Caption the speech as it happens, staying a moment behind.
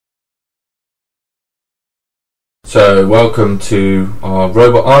So welcome to our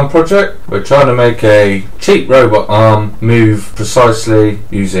robot arm project. We're trying to make a cheap robot arm move precisely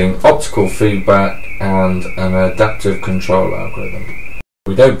using optical feedback and an adaptive control algorithm.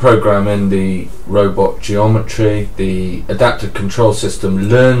 We don't program in the robot geometry. The adaptive control system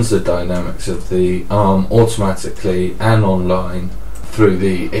learns the dynamics of the arm automatically and online through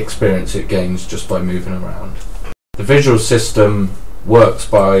the experience it gains just by moving around. The visual system works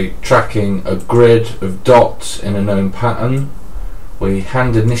by tracking a grid of dots in a known pattern. We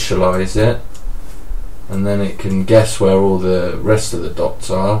hand initialize it and then it can guess where all the rest of the dots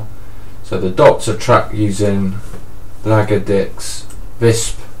are. So the dots are tracked using Lagardic's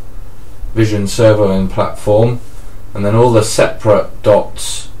VISP vision servo platform, and then all the separate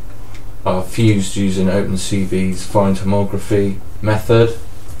dots are fused using OpenCV's find homography method.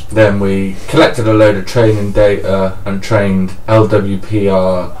 Then we collected a load of training data and trained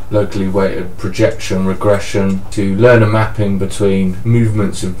LWPR, locally weighted projection regression, to learn a mapping between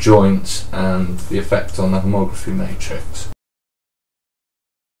movements of joints and the effect on the homography matrix.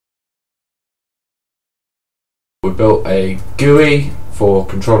 We built a GUI for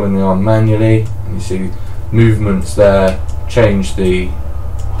controlling the arm manually, and you see movements there change the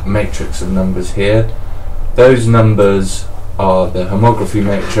matrix of numbers here. Those numbers are the homography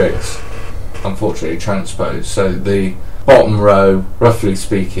matrix, unfortunately transposed. So the bottom row, roughly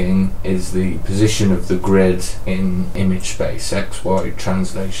speaking, is the position of the grid in image space, XY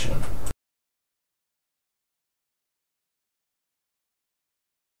translation.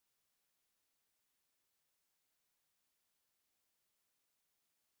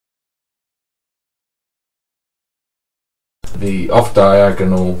 The off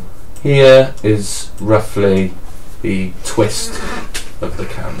diagonal here is roughly the twist of the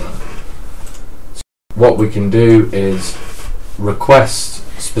camera. So what we can do is request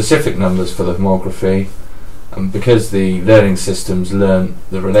specific numbers for the homography, and because the learning systems learn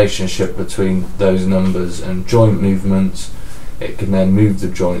the relationship between those numbers and joint movements, it can then move the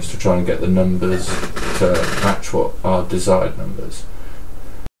joints to try and get the numbers to match what are desired numbers.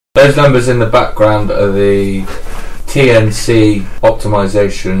 Those numbers in the background are the TNC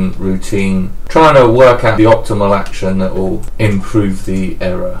optimization routine, trying to work out the optimal action that will improve the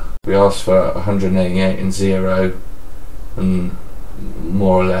error. We asked for 188 and 0, and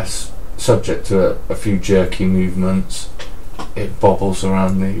more or less, subject to a few jerky movements, it bobbles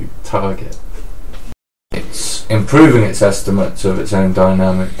around the target. It's improving its estimates of its own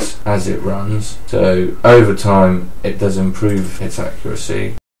dynamics as it runs, so over time it does improve its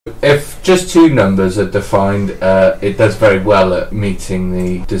accuracy. If just two numbers are defined, it does very well at meeting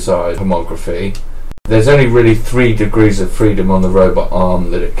the desired homography. There's only really 3 degrees of freedom on the robot arm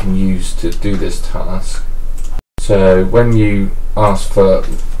that it can use to do this task. So when you ask for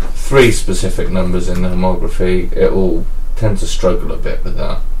 3 specific numbers in the homography, it will tend to struggle a bit with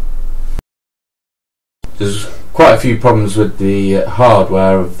that. There's quite a few problems with the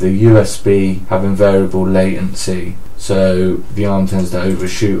hardware of the USB having variable latency, so the arm tends to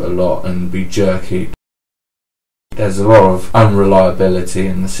overshoot a lot and be jerky. There's a lot of unreliability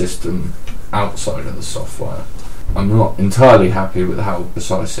in the system outside of the software. I'm not entirely happy with how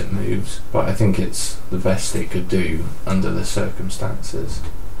precise it moves, but I think it's the best it could do under the circumstances.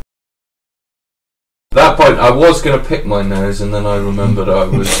 At that point I was going to pick my nose, and then I remembered I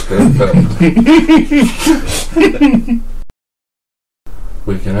was being filmed.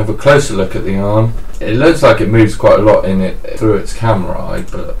 We can have a closer look at the arm. It looks like it moves quite a lot in it through its camera eye,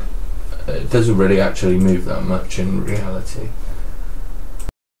 but it doesn't really actually move that much in reality.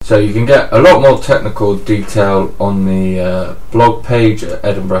 So you can get a lot more technical detail on the blog page at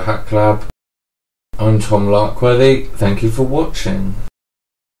Edinburgh Hacklab. I'm Tom Larkworthy. Thank you for watching.